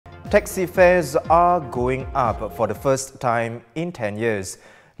Taxi fares are going up for the first time in 10 years.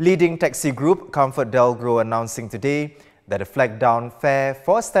 Leading taxi group ComfortDelGro announcing today that a flag-down fare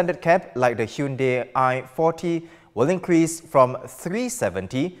for a standard cab like the Hyundai i40 will increase from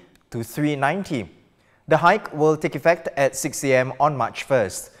 $370 to $390. The hike will take effect at 6 a.m. on March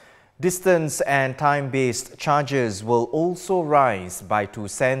 1st. Distance and time-based charges will also rise by 2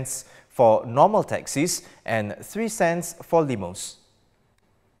 cents for normal taxis and 3 cents for limos.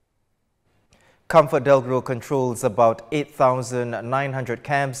 ComfortDelGro controls about 8,900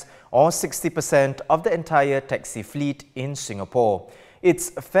 cabs or 60% of the entire taxi fleet in Singapore. Its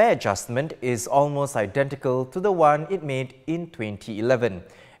fare adjustment is almost identical to the one it made in 2011.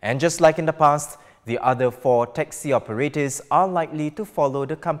 And just like in the past, the other 4 taxi operators are likely to follow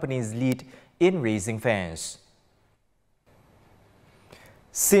the company's lead in raising fares.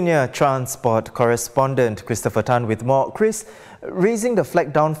 Senior transport correspondent Christopher Tan with more. Chris, raising the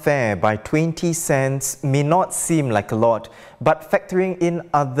flag-down fare by 20 cents may not seem like a lot, but factoring in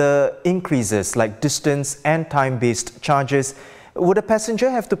other increases like distance and time-based charges, would a passenger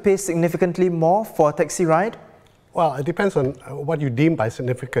have to pay significantly more for a taxi ride? Well, it depends on what you deem by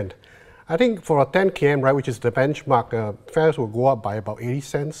significant. I think for a 10 km ride, which is the benchmark, fares will go up by about 80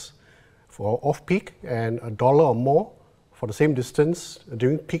 cents for off-peak and $1 or more for the same distance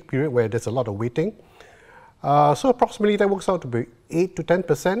during peak period where there's a lot of waiting. So approximately that works out to be 8 to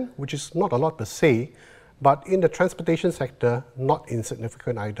 10%, which is not a lot per se, but in the transportation sector, not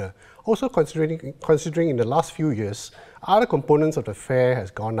insignificant either. Also considering in the last few years, other components of the fare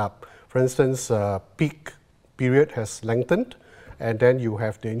has gone up. For instance, peak period has lengthened, and then you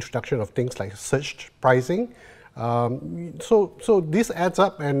have the introduction of things like surge pricing. So this adds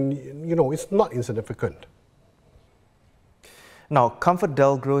up, and it's not insignificant. Now,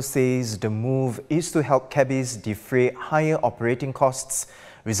 ComfortDelGro says the move is to help cabbies defray higher operating costs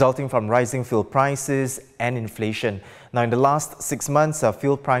resulting from rising fuel prices and inflation. Now, in the last 6 months,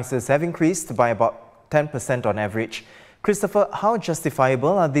 fuel prices have increased by about 10% on average. Christopher, how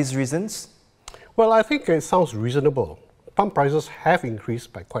justifiable are these reasons? Well, I think it sounds reasonable. Pump prices have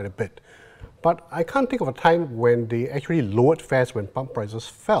increased by quite a bit, but I can't think of a time when they actually lowered fares when pump prices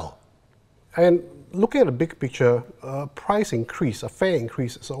fell. And looking at the big picture, a price increase, a fare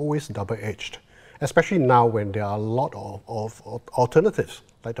increase is always double-edged, especially now when there are a lot of alternatives,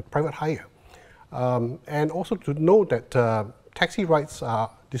 like the private hire. And also to know that taxi rides are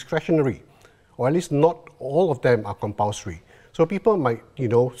discretionary, or at least not all of them are compulsory. So people might,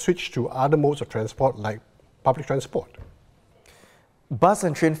 switch to other modes of transport like public transport. Bus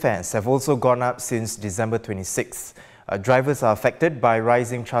and train fares have also gone up since December 26th. Drivers are affected by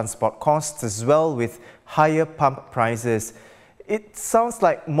rising transport costs as well, with higher pump prices. It sounds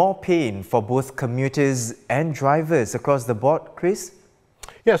like more pain for both commuters and drivers across the board, Chris?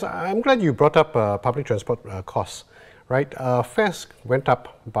 Yes, I'm glad you brought up public transport costs. Right, fares went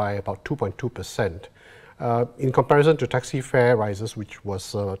up by about 2.2%. In comparison to taxi fare rises, which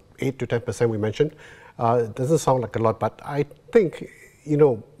was 8 to 10% we mentioned. It doesn't sound like a lot, but I think,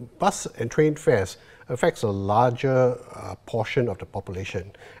 bus and train fares affects a larger portion of the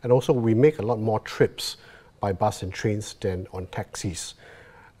population. And also we make a lot more trips by bus and trains than on taxis.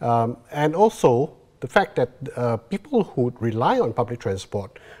 And also the fact that people who rely on public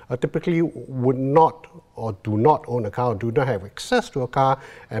transport typically would not or do not own a car, or do not have access to a car,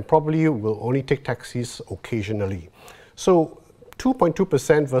 and probably will only take taxis occasionally. So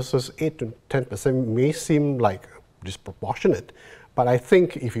 2.2% versus 8 to 10% may seem like disproportionate, but I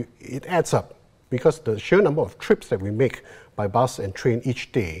think if it adds up, because the sheer number of trips that we make by bus and train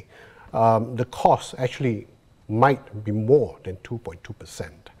each day, the cost actually might be more than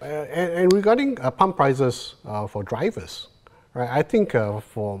 2.2%. And regarding pump prices for drivers, right, I think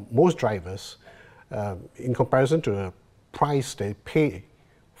for most drivers, in comparison to the price they pay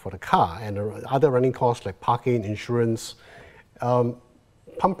for the car and the other running costs like parking, insurance,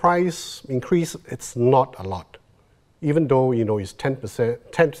 pump price increase, it's not a lot. Even though, it's 10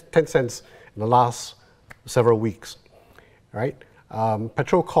 cents in the last several weeks, right?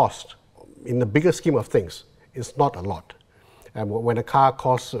 Petrol cost, in the bigger scheme of things, is not a lot. And when a car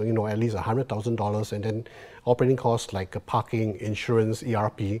costs, at least $100,000, and then operating costs like parking, insurance,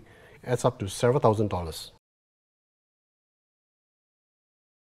 ERP, adds up to several $1,000s.